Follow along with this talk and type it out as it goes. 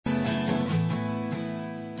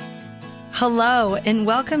Hello, and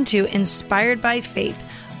welcome to Inspired by Faith,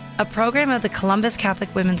 a program of the Columbus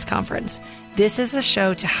Catholic Women's Conference. This is a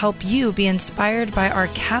show to help you be inspired by our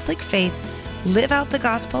Catholic faith, live out the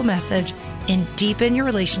gospel message, and deepen your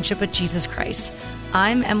relationship with Jesus Christ.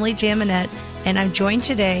 I'm Emily Jaminet, and I'm joined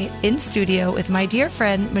today in studio with my dear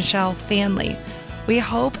friend, Michelle Fanley. We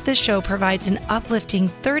hope the show provides an uplifting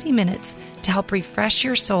 30 minutes to help refresh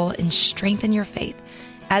your soul and strengthen your faith.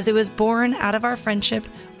 As it was born out of our friendship,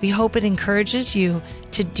 we hope it encourages you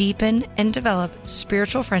to deepen and develop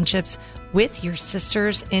spiritual friendships with your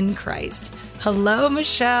sisters in Christ. Hello,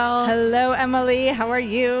 Michelle. Hello, Emily. How are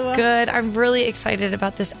you? Good. I'm really excited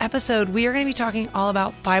about this episode. We are going to be talking all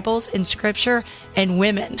about Bibles and Scripture and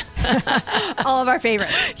women. All of our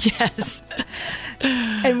favorites. Yes.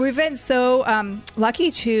 And we've been so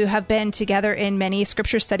lucky to have been together in many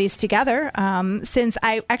scripture studies together since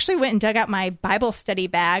I actually went and dug out my Bible study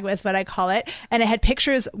bag, was what I call it. And it had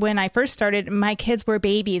pictures when I first started. My kids were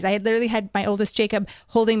babies. I had literally had my oldest Jacob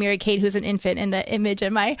holding Mary Kate, who's an infant, in the image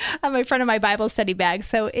on my front of my Bible study bag.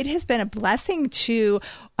 So it has been a blessing to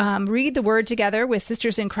read the Word together with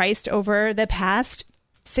sisters in Christ over the past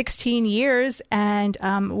 16 years, and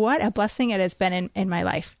what a blessing it has been in my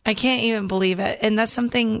life. I can't even believe it. And that's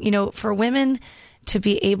something, for women to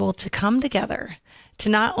be able to come together, to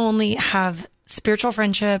not only have spiritual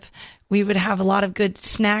friendship, we would have a lot of good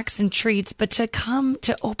snacks and treats, but to come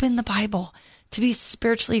to open the Bible, to be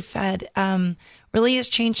spiritually fed, really has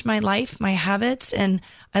changed my life, my habits, and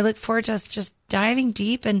I look forward to us just diving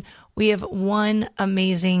deep. And we have one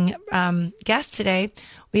amazing guest today.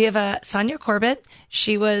 We have Sonja Corbitt.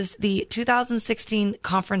 She was the 2016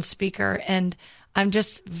 conference speaker, and I'm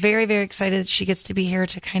just very, very excited she gets to be here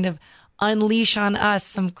to kind of unleash on us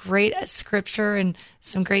some great scripture and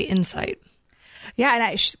some great insight. Yeah,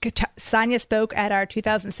 and Sonja spoke at our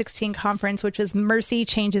 2016 conference, which was Mercy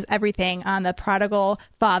Changes Everything, on the prodigal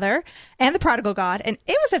father and the prodigal God. And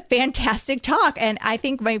it was a fantastic talk. And I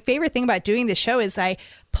think my favorite thing about doing the show is I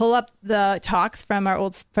pull up the talks from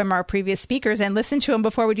our previous speakers and listen to them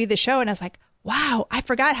before we do the show. And I was like, wow, I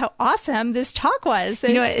forgot how awesome this talk was.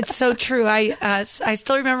 It's so true. I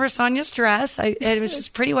still remember Sonja's dress. It was just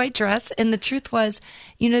a pretty white dress. And the truth was,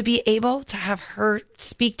 to be able to have her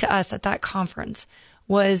speak to us at that conference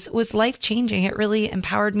was life-changing. It really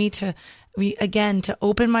empowered me to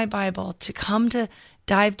open my Bible, to come to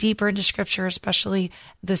dive deeper into Scripture, especially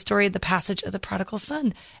the story of the passage of the prodigal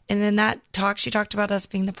son. And in that talk, she talked about us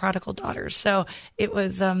being the prodigal daughters. So it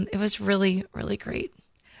was really, really great.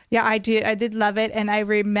 Yeah, I did love it. And I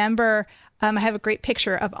remember I have a great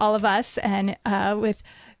picture of all of us, and with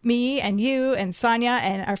me and you and Sonja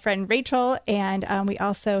and our friend Rachel. And we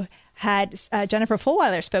also had Jennifer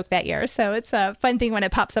Fulweiler spoke that year. So it's a fun thing when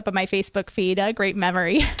it pops up on my Facebook feed. A great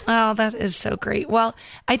memory. Oh, that is so great. Well,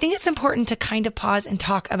 I think it's important to kind of pause and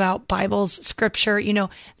talk about Bibles, Scripture.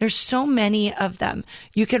 There's so many of them.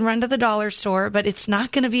 You can run to the dollar store, but it's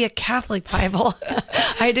not going to be a Catholic Bible.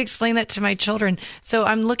 I had to explain that to my children. So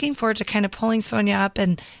I'm looking forward to kind of pulling Sonja up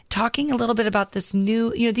and talking a little bit about this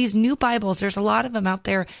these new Bibles. There's a lot of them out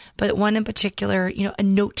there, but one in particular, a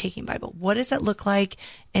note-taking Bible. What does that look like?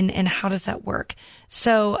 And how does that work?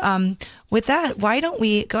 So with that, why don't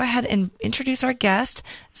we go ahead and introduce our guest.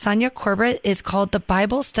 Sonja Corbitt is called the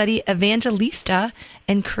Bible Study Evangelista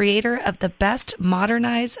and creator of the best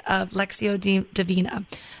modernized of Lectio Divina,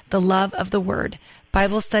 the love of the Word,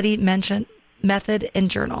 Bible study method and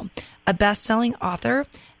journal, a best-selling author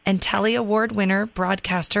and Telly Award winner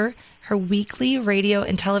broadcaster. Her weekly radio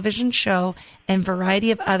and television show and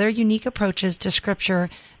variety of other unique approaches to Scripture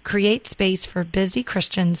create space for busy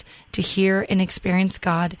Christians to hear and experience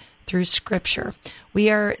God through Scripture. We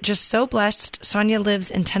are just so blessed. Sonja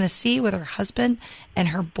lives in Tennessee with her husband and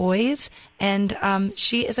her boys, and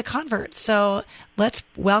she is a convert. So let's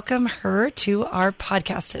welcome her to our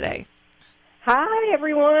podcast today. Hi,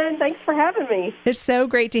 everyone. Thanks for having me. It's so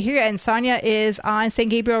great to hear you. And Sonja is on St.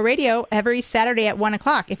 Gabriel Radio every Saturday at 1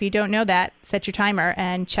 o'clock. If you don't know that, set your timer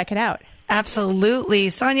and check it out. Absolutely.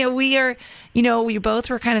 Sonja, we both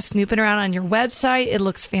were kind of snooping around on your website. It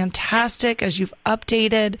looks fantastic as you've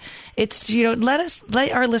updated. It's,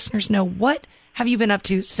 let our listeners know, what have you been up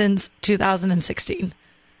to since 2016?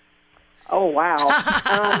 Oh, wow.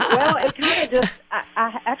 Well, it kind of just,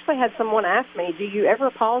 I actually had someone ask me, do you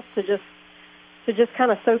ever pause to just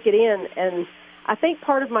kind of soak it in? And I think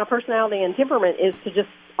part of my personality and temperament is to just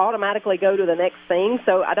automatically go to the next thing.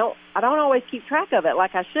 So I don't always keep track of it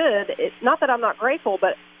like I should. It's not that I'm not grateful,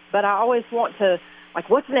 but I always want to, like,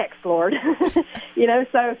 what's next, Lord?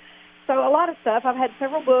 So a lot of stuff. I've had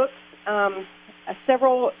several books,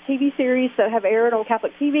 several TV series that have aired on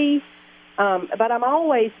Catholic TV, But I'm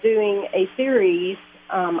always doing a series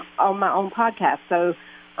on my own podcast. So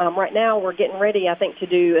right now we're getting ready, I think, to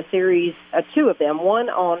do a series, two of them, one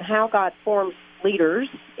on how God forms leaders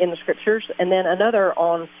in the Scriptures, and then another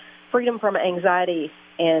on freedom from anxiety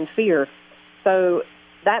and fear. So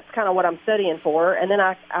that's kind of what I'm studying for. And then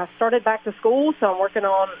I started back to school, so I'm working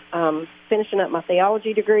on finishing up my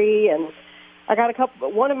theology degree, and I got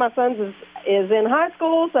one of my sons is in high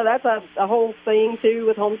school, so that's a whole thing, too,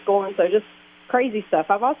 with homeschooling, so just crazy stuff.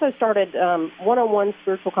 I've also started one-on-one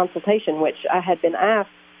spiritual consultation, which I had been asked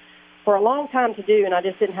for a long time to do, and I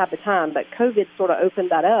just didn't have the time, but COVID sort of opened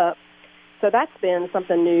that up. So that's been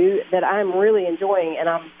something new that I'm really enjoying, and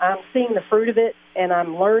I'm seeing the fruit of it, and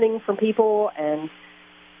I'm learning from people, and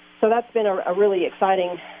so that's been a really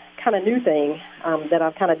exciting kind of new thing that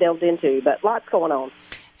I've kind of delved into, but lots going on.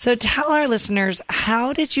 So tell our listeners,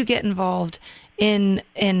 how did you get involved in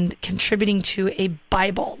contributing to a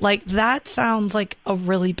Bible? Like, that sounds like a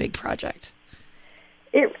really big project.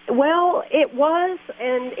 It was,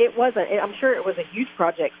 and it wasn't. I'm sure it was a huge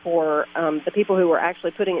project for the people who were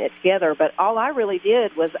actually putting it together, but all I really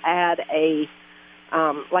did was add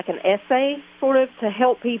like an essay sort of to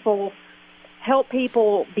help people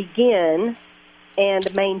begin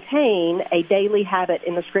and maintain a daily habit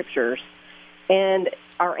in the Scriptures. And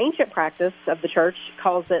our ancient practice of the church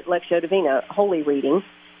calls it Lectio Divina, holy reading,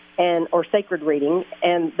 or sacred reading,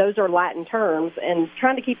 and those are Latin terms. And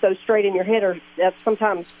trying to keep those straight in your head, that's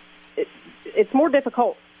sometimes it's more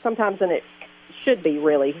difficult sometimes than it should be,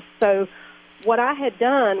 really. So what I had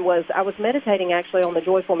done was I was meditating actually on the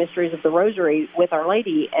joyful mysteries of the Rosary with Our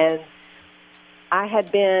Lady, and I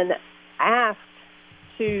had been asked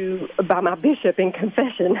by my bishop in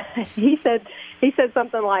confession. He said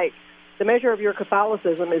something like, the measure of your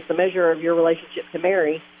Catholicism is the measure of your relationship to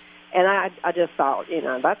Mary. And I just thought,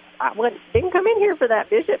 didn't come in here for that,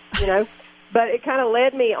 Bishop, But it kind of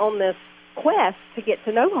led me on this quest to get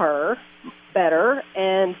to know her better.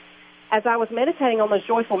 And as I was meditating on those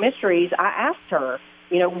joyful mysteries, I asked her,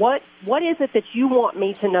 what is it that you want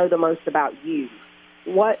me to know the most about you?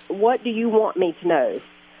 What do you want me to know?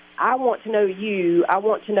 I want to know you. I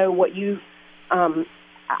want to know what you,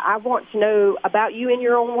 I want to know about you in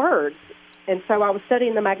your own words. And so I was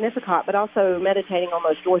studying the Magnificat, but also meditating on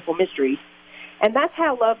those joyful mysteries. And that's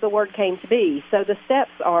how Love the Word came to be. So the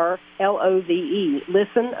steps are LOVE,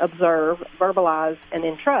 listen, observe, verbalize, and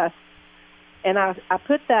entrust. And I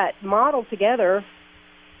put that model together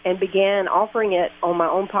and began offering it on my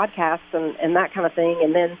own podcast and that kind of thing.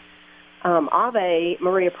 And then Ave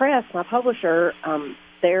Maria Press, my publisher,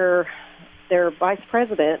 their vice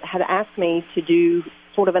president had asked me to do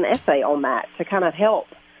sort of an essay on that to kind of help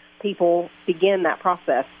people begin that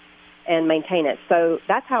process and maintain it. So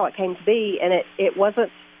that's how it came to be, and it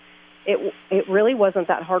really wasn't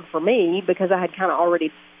that hard for me because I had kind of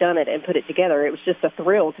already done it and put it together. It was just a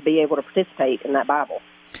thrill to be able to participate in that Bible.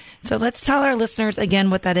 So let's tell our listeners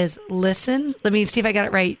again what that is. Listen, let me see if I got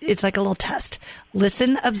it right. It's like a little test.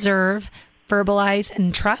 Listen, observe, verbalize,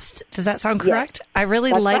 and trust. Does that sound correct? Yes, I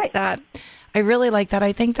really like that. I really like that.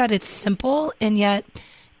 I think that it's simple, and yet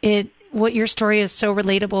what your story is so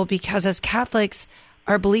relatable because as Catholics,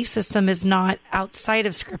 our belief system is not outside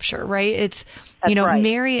of Scripture, right? It's, right.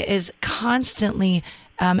 Mary is constantly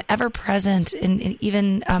ever present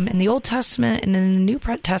even in the Old Testament and in the New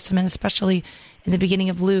Testament, especially in the beginning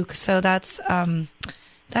of Luke. So that's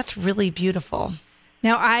really beautiful.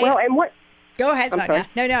 Now go ahead, Sonja.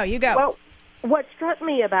 No, you go. Well, what struck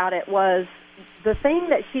me about it was the thing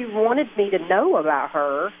that she wanted me to know about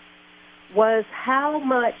her was how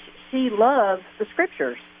much she loves the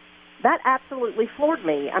Scriptures. That absolutely floored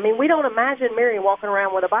me. I mean, we don't imagine Mary walking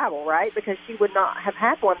around with a Bible, right? Because she would not have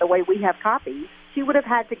had one the way we have copies. She would have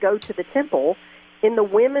had to go to the temple in the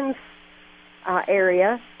women's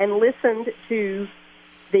area and listened to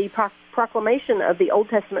the proclamation of the Old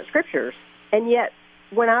Testament Scriptures. And yet,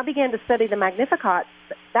 when I began to study the Magnificat,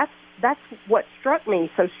 that's what struck me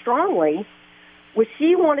so strongly, was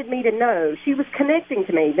she wanted me to know. She was connecting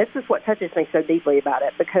to me. This is what touches me so deeply about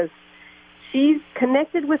it, because she's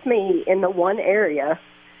connected with me in the one area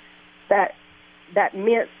that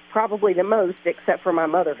meant probably the most, except for my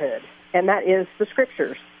motherhood, and that is the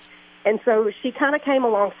Scriptures. And so she kind of came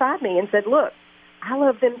alongside me and said, look, I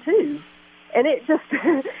love them too. And it just,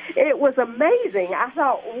 it was amazing. I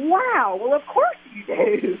thought, wow, well, of course you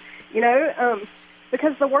do,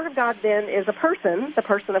 because the Word of God then is a person, the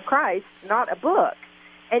person of Christ, not a book.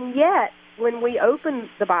 And yet, when we open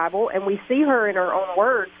the Bible and we see her in her own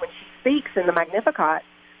words, when she speaks in the Magnificat,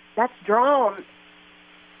 that's drawn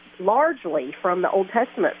largely from the Old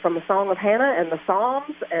Testament, from the Song of Hannah and the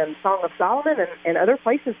Psalms and Song of Solomon and other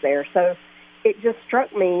places there. So it just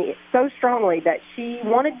struck me so strongly that she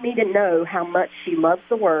wanted me to know how much she loves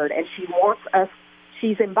the Word, and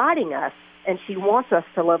she's inviting us, and she wants us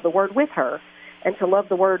to love the Word with her and to love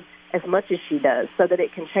the Word as much as she does, so that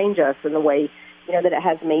it can change us in the way, that it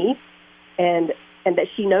has me, and that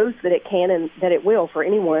she knows that it can and that it will for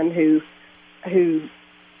anyone who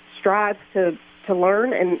strives to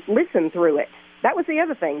learn and listen through it. That was the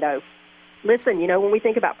other thing, though. Listen, when we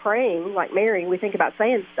think about praying, like Mary, we think about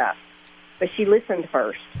saying stuff, but she listened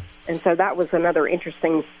first. And so that was another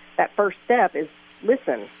interesting, that first step is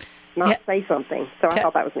listen, not say something. So I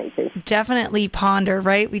thought that was neat, too. Definitely ponder,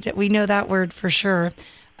 right? We know that word for sure.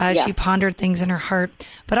 She pondered things in her heart.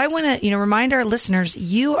 But I want to, remind our listeners,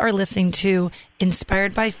 you are listening to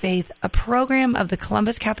Inspired by Faith, a program of the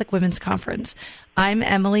Columbus Catholic Women's Conference. I'm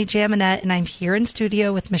Emily Jaminet, and I'm here in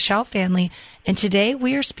studio with Michelle Fanley. And today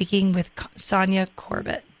we are speaking with Sonja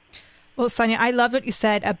Corbitt. Well, Sonja, I love what you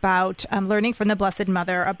said about learning from the Blessed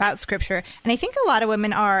Mother about Scripture. And I think a lot of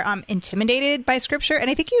women are intimidated by Scripture.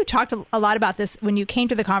 And I think you talked a lot about this when you came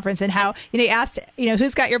to the conference and how, you asked,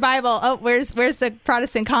 who's got your Bible? Oh, where's the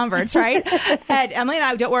Protestant converts, right? And Emily and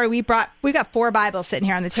I, don't worry, we've got 4 Bibles sitting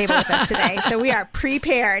here on the table with us today. So we are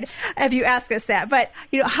prepared if you ask us that. But,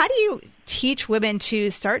 how do you teach women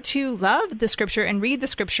to start to love the Scripture and read the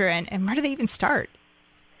Scripture? And where do they even start?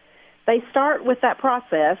 They start with that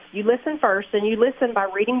process. You listen first, and you listen by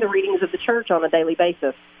reading the readings of the church on a daily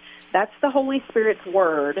basis. That's the Holy Spirit's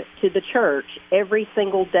word to the church every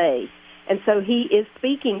single day. And so he is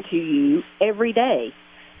speaking to you every day.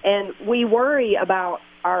 And we worry about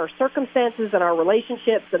our circumstances and our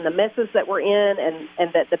relationships and the messes that we're in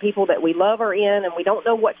and that the people that we love are in, and we don't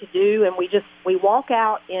know what to do, and we walk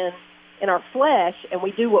out in our flesh, and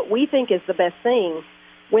we do what we think is the best thing,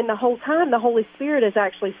 when the whole time the Holy Spirit is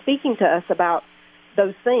actually speaking to us about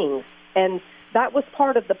those things. And that was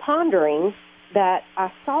part of the pondering that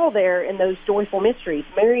I saw there in those joyful mysteries.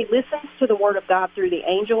 Mary listens to the Word of God through the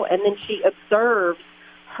angel, and then she observes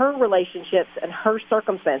her relationships and her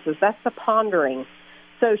circumstances. That's the pondering.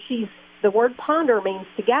 So the word ponder means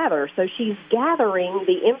to gather. So she's gathering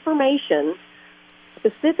the information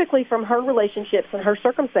specifically from her relationships and her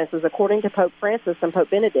circumstances, according to Pope Francis and Pope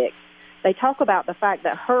Benedict. They talk about the fact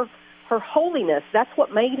that her holiness, that's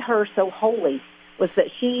what made her so holy, was that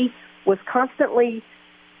she was constantly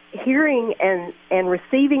hearing and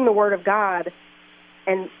receiving the Word of God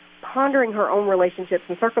and pondering her own relationships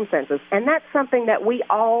and circumstances. And that's something that we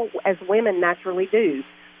all, as women, naturally do.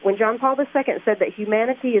 When John Paul II said that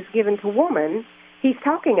humanity is given to woman, he's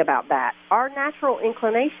talking about that. Our natural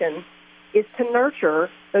inclination is to nurture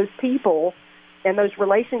those people and those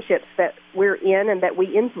relationships that we're in and that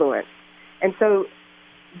we influence. And so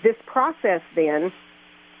this process then,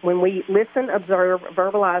 when we listen, observe,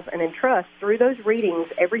 verbalize, and entrust through those readings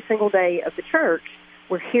every single day of the church,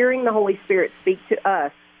 we're hearing the Holy Spirit speak to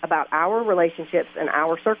us about our relationships and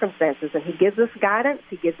our circumstances. And he gives us guidance,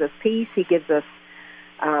 he gives us peace, he gives us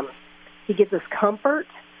comfort,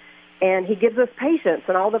 and he gives us patience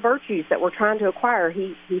and all the virtues that we're trying to acquire.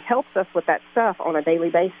 He helps us with that stuff on a daily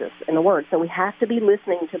basis in the Word. So we have to be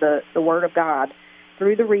listening to the Word of God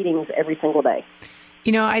through the readings every single day.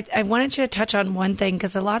 I wanted you to touch on one thing,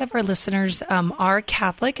 because a lot of our listeners are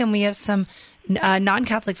Catholic, and we have some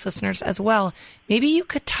non-Catholic listeners as well. Maybe you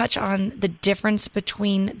could touch on the difference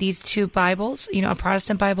between these two Bibles, a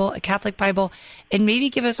Protestant Bible, a Catholic Bible, and maybe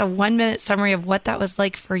give us a 1-minute summary of what that was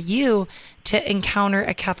like for you to encounter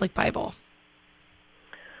a Catholic Bible.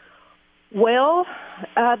 Well,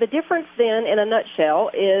 the difference then, in a nutshell,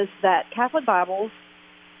 is that Catholic Bibles,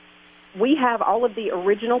 we have all of the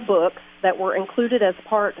original books that were included as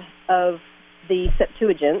part of the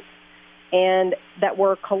Septuagint and that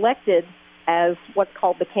were collected as what's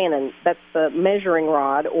called the canon. That's the measuring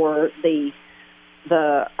rod or the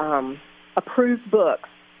approved books.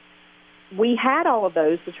 We had all of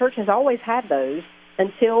those. The church has always had those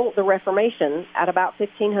until the Reformation at about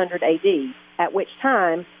 1500 AD, at which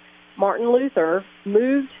time Martin Luther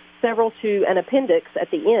moved several to an appendix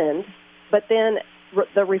at the end, but then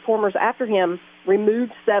the reformers after him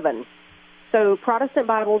removed 7. So Protestant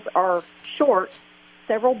Bibles are short,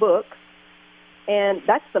 several books, and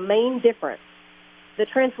that's the main difference. The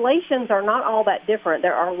translations are not all that different.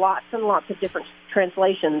 There are lots and lots of different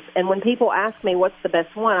translations, and when people ask me what's the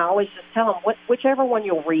best one, I always just tell them whichever one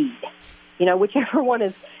you'll read. Whichever one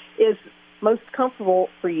is most comfortable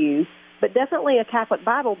for you, but definitely a Catholic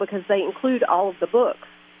Bible, because they include all of the books,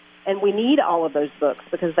 and we need all of those books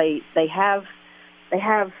because they have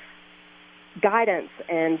guidance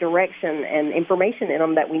and direction and information in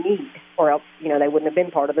them that we need, or else, they wouldn't have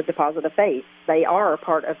been part of the deposit of faith. They are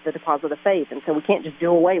part of the deposit of faith, and so we can't just do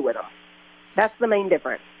away with them. That's the main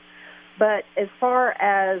difference. But as far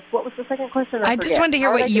as, what was the second question? I just wanted to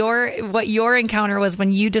hear what your encounter was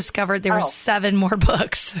when you discovered there were 7 more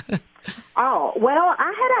books. Oh, well,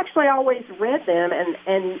 I had actually always read them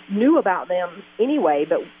and knew about them anyway,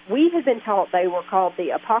 but we had been taught they were called the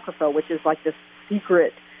Apocrypha, which is like the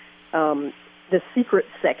secret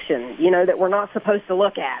section, that we're not supposed to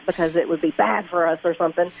look at because it would be bad for us or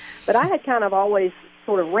something. But I had kind of always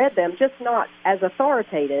sort of read them, just not as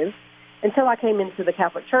authoritative, until I came into the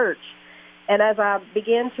Catholic Church. And as I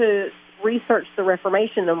began to research the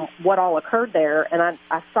Reformation and what all occurred there, and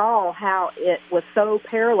I saw how it was so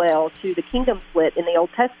parallel to the kingdom split in the Old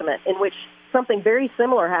Testament, in which something very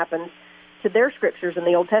similar happened to their scriptures in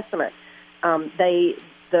the Old Testament. The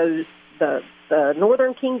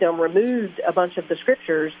Northern Kingdom removed a bunch of the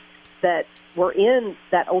scriptures that were in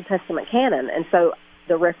that Old Testament canon, and so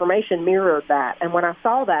the Reformation mirrored that. And when I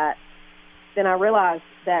saw that, then I realized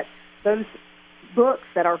that those books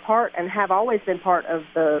that are part and have always been part of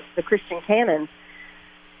the Christian canon,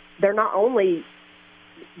 they're not only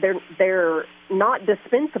they're not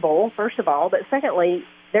dispensable, first of all, but secondly,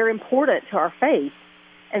 they're important to our faith.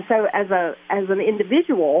 And so as an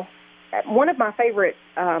individual, one of my favorite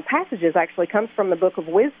passages actually comes from the Book of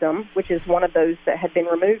Wisdom, which is one of those that had been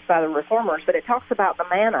removed by the Reformers, but it talks about the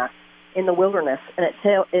manna in the wilderness, and it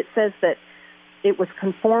says that it was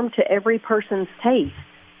conformed to every person's taste.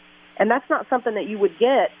 And that's not something that you would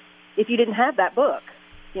get if you didn't have that book,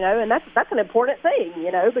 and that's an important thing,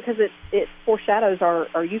 because it foreshadows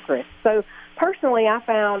our Eucharist. So personally, I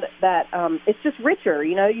found that it's just richer.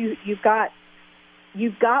 You've got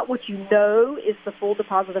what is the full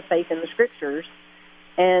deposit of faith in the Scriptures,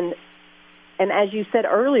 and as you said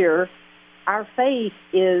earlier, our faith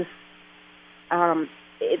is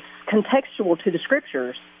it's contextual to the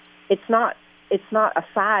Scriptures. It's not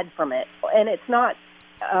aside from it, and it's not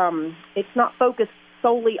focused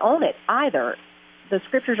solely on it either. The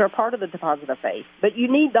Scriptures are part of the deposit of faith, but you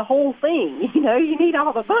need the whole thing. You need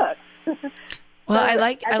all the books. Well, so I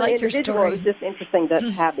like your story. It's just interesting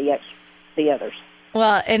to have the others.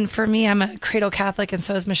 Well, and for me, I'm a cradle Catholic, and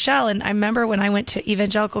so is Michelle. And I remember when I went to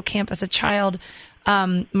evangelical camp as a child,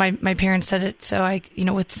 my parents said it. So I,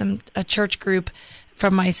 with a church group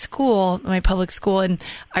from my school, my public school. And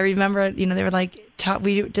I remember, they were like,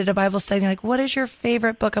 we did a Bible study. Like, what is your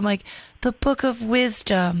favorite book? I'm like, the Book of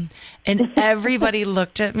Wisdom. And everybody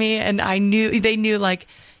looked at me, and they knew like,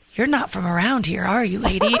 you're not from around here, are you,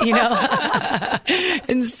 lady?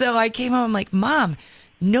 And so I came home, I'm like, Mom,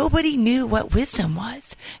 nobody knew what wisdom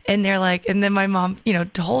was. And they're like, and then my mom,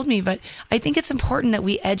 told me, but I think it's important that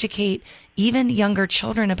we educate even younger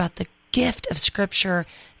children about the gift of Scripture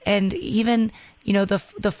and even,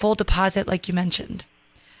 the full deposit, like you mentioned.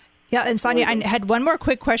 Yeah, and Sonja, I had one more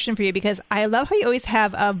quick question for you, because I love how you always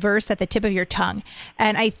have a verse at the tip of your tongue.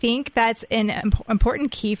 And I think that's an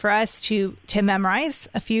important key for us to memorize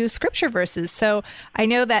a few Scripture verses. So I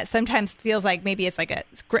know that sometimes feels like maybe it's like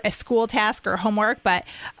a school task or homework, but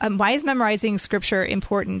why is memorizing Scripture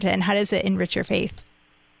important, and how does it enrich your faith?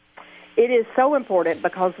 It is so important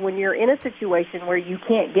because when you're in a situation where you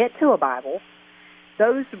can't get to a Bible,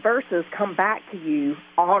 those verses come back to you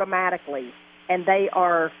automatically, and they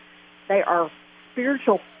are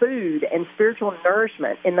spiritual food and spiritual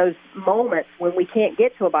nourishment in those moments when we can't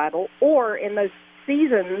get to a Bible, or in those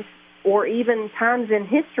seasons or even times in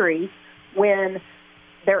history when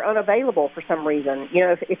they're unavailable for some reason.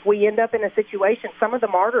 If we end up in a situation, some of the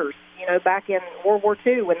martyrs, back in World War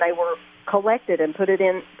II when they were collected and put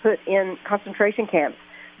in concentration camps,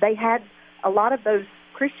 a lot of those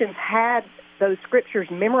Christians had those scriptures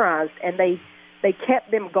memorized, and they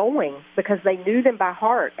kept them going because they knew them by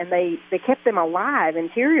heart, and they kept them alive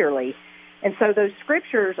interiorly. And so those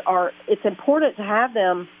scriptures it's important to have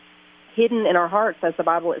them hidden in our hearts, as the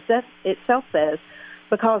Bible itself says,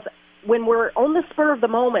 because when we're on the spur of the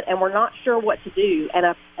moment and we're not sure what to do, and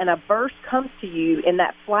a verse comes to you in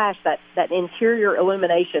that flash, that interior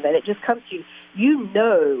illumination, and it just comes to you,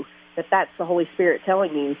 that's the Holy Spirit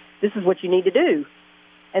telling you this is what you need to do.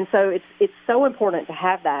 And so it's so important to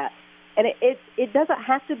have that. And it doesn't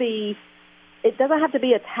have to be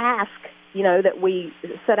a task, that we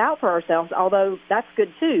set out for ourselves, although that's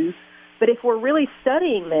good too. But if we're really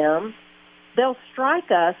studying them, they'll strike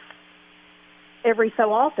us every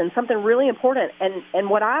so often, something really important. And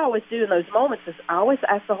what I always do in those moments is I always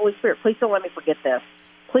ask the Holy Spirit, please don't let me forget this.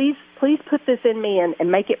 Please put this in me and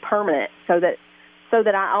make it permanent so that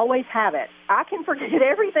I always have it. I can forget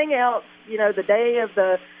everything else, the day of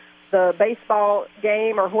the the baseball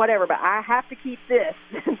game or whatever, but I have to keep this.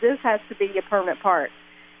 This has to be a permanent part.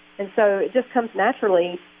 And so it just comes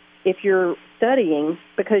naturally if you're studying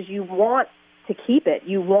because you want to keep it.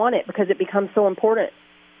 You want it because it becomes so important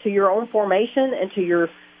to your own formation and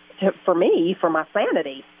for me, for my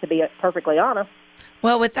sanity, to be perfectly honest.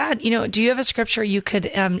 Well, with that, do you have a scripture you could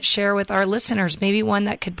share with our listeners, maybe one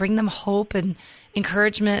that could bring them hope and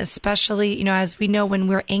encouragement, especially, as we know when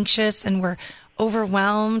we're anxious and we're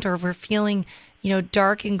overwhelmed or we're feeling,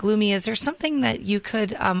 dark and gloomy? Is there something that you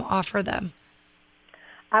could offer them?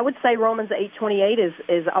 I would say Romans 8:28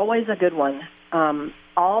 is always a good one.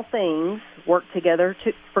 All things work together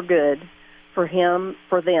for good for them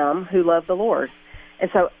who love the Lord. And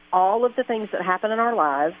so all of the things that happen in our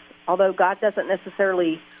lives, although God doesn't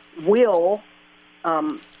necessarily will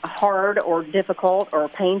hard or difficult or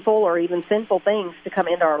painful or even sinful things to come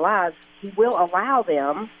into our lives, He will allow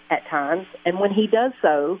them at times. And when He does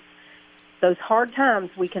so, those hard times,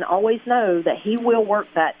 we can always know that He will work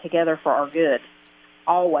that together for our good.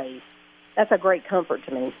 Always. That's a great comfort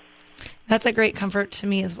to me. That's a great comfort to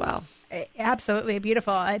me as well. Absolutely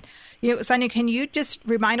beautiful. Sonja, can you just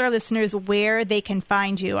remind our listeners where they can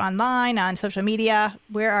find you online, on social media?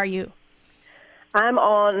 Where are you? I'm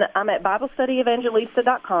at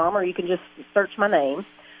BibleStudyEvangelista.com, or you can just search my name.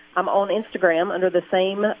 I'm on Instagram under the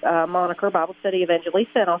same moniker, Bible Study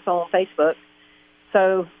Evangelista, and also on Facebook.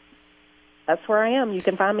 So that's where I am. You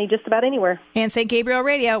can find me just about anywhere. And St. Gabriel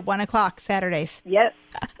Radio, 1 o'clock Saturdays. Yep,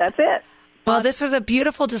 that's it. Well, this was a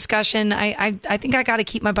beautiful discussion. I think I got to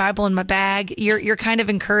keep my Bible in my bag. You're kind of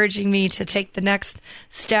encouraging me to take the next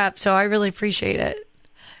step, so I really appreciate it.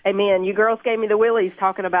 Amen. You girls gave me the willies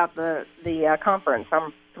talking about the conference.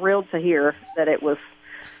 I'm thrilled to hear that it was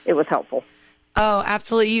helpful. Oh,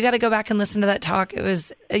 absolutely. You got to go back and listen to that talk. It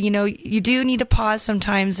was, you do need to pause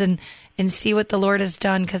sometimes and see what the Lord has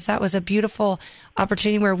done, because that was a beautiful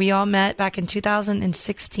opportunity where we all met back in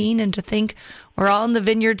 2016, and to think we're all in the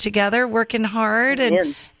vineyard together working hard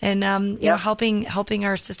and helping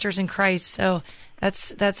our sisters in Christ. So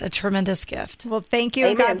that's a tremendous gift. Well, thank you.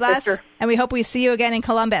 Amen, God bless. sister. And we hope we see you again in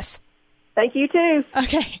Columbus. Thank you too.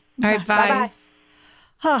 Okay. All right. Bye. Bye-bye.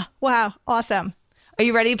 Huh. Wow. Awesome. Are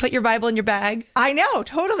you ready to put your Bible in your bag? I know.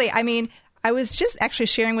 Totally. I mean, I was just actually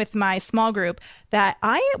sharing with my small group that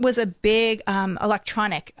I was a big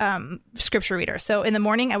electronic scripture reader. So in the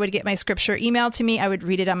morning, I would get my scripture emailed to me. I would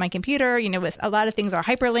read it on my computer. With a lot of things are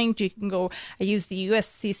hyperlinked. You can go, I use the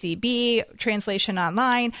USCCB translation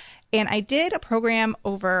online. And I did a program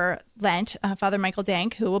over Lent, Father Michael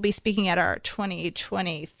Dank, who will be speaking at our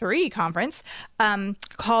 2023 conference,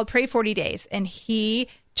 called Pray 40 Days. And he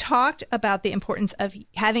talked about the importance of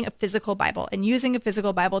having a physical Bible and using a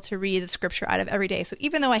physical Bible to read the scripture out of every day. So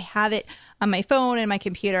even though I have it on my phone and my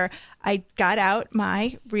computer, I got out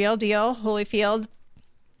my real deal Holyfield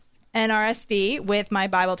NRSV with my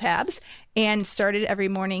Bible tabs and started every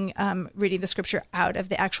morning reading the scripture out of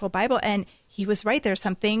the actual Bible. And he was right. There's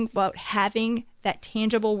something about having that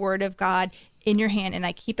tangible word of God in your hand. And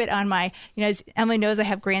I keep it on my, as Emily knows, I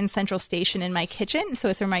have Grand Central Station in my kitchen. So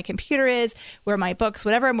it's where my computer is, where my books,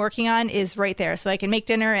 whatever I'm working on is right there. So I can make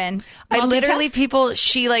dinner and I literally,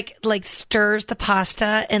 she like stirs the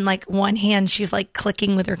pasta and like one hand, she's like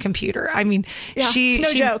clicking with her computer. I mean, yeah,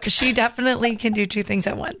 no joke. She definitely can do two things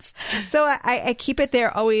at once. So I keep it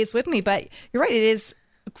there always with me, but you're right. It is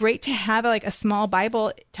great to have like a small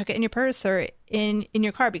Bible, tuck it in your purse or in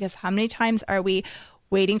your car, because how many times are we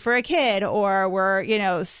waiting for a kid, or we're,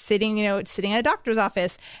 sitting at a doctor's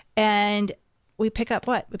office and we pick up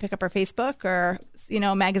what? We pick up our Facebook or,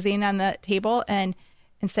 magazine on the table, and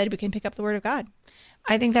instead we can pick up the Word of God.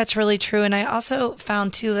 I think that's really true. And I also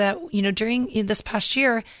found too that, during this past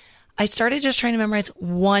year, I started just trying to memorize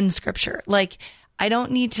one scripture. Like, I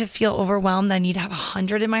don't need to feel overwhelmed. I need to have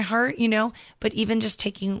 100 in my heart, but even just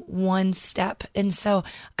taking one step. And so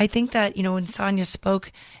I think that, when Sonja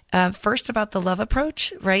spoke first about the love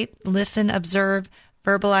approach, right? Listen, observe,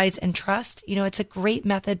 verbalize, and trust. It's a great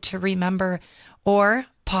method to remember, or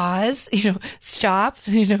pause, stop,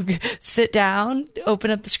 sit down,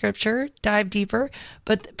 open up the scripture, dive deeper.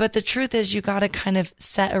 But the truth is you got to kind of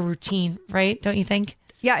set a routine, right? Don't you think?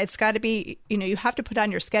 Yeah, it's got to be, you have to put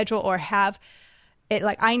on your schedule or have it,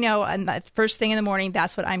 like, I know on the first thing in the morning,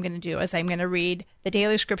 that's what I'm going to do, is I'm going to read the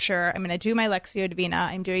daily scripture. I'm going to do my Lectio Divina.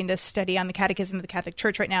 I'm doing this study on the Catechism of the Catholic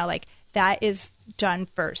Church right now. Like, that is done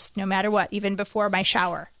first, no matter what, even before my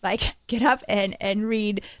shower. Like, get up and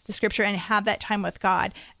read the scripture and have that time with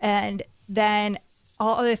God. And then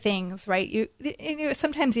all other things, right? You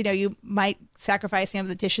sometimes, you might sacrifice,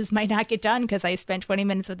 the dishes might not get done because I spent 20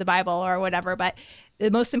 minutes with the Bible or whatever, but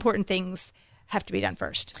the most important things have to be done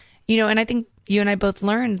first. And I think you and I both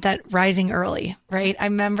learned that rising early, right? I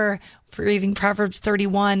remember reading Proverbs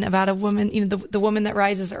 31 about a woman, the woman that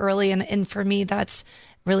rises early. And for me, that's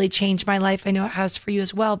really changed my life. I know it has for you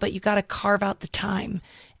as well, but you got to carve out the time.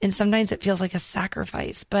 And sometimes it feels like a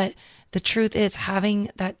sacrifice, but the truth is having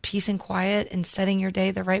that peace and quiet and setting your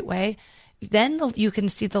day the right way, then you can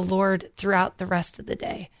see the Lord throughout the rest of the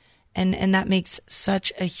day. And that makes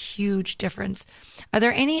such a huge difference. Are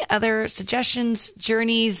there any other suggestions,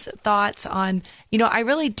 journeys, thoughts on, I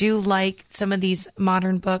really do like some of these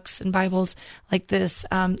modern books and Bibles like this,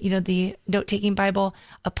 the note-taking Bible,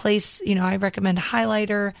 a place, I recommend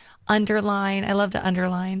highlighter, underline. I love to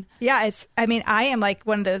underline. Yeah, I am like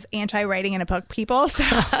one of those anti-writing in a book people. So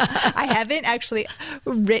I haven't actually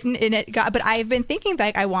written in it, but I've been thinking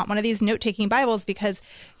like I want one of these note-taking Bibles because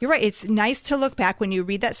you're right. It's nice to look back when you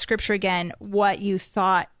read that scripture again, what you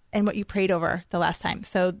thought and what you prayed over the last time.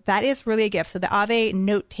 So that is really a gift. So the Ave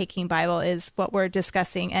note-taking Bible is what we're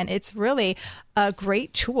discussing. And it's really a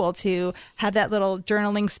great tool to have that little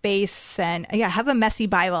journaling space and have a messy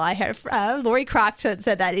Bible. I have Lori Kroc said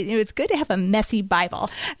that it's good to have a messy Bible.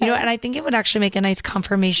 And I think it would actually make a nice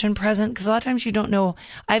confirmation present because a lot of times you don't know.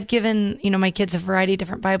 I've given, my kids a variety of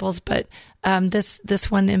different Bibles, but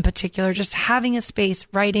this one in particular, just having a space,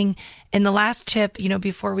 writing. And the last tip,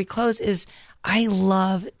 before we close is I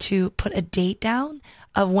love to put a date down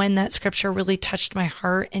of when that scripture really touched my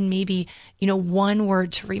heart and maybe, one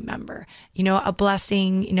word to remember, a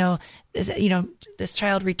blessing, this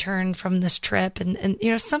child returned from this trip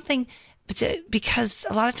and something, because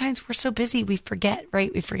a lot of times we're so busy, we forget,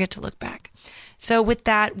 right? We forget to look back. So with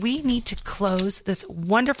that, we need to close this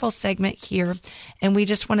wonderful segment here. And we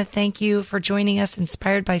just want to thank you for joining us,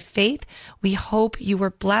 Inspired by Faith. We hope you were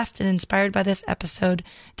blessed and inspired by this episode.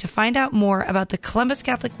 To find out more about the Columbus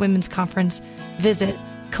Catholic Women's Conference, visit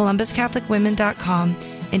columbuscatholicwomen.com.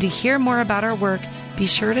 And to hear more about our work, be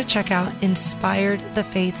sure to check out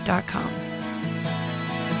inspiredthefaith.com.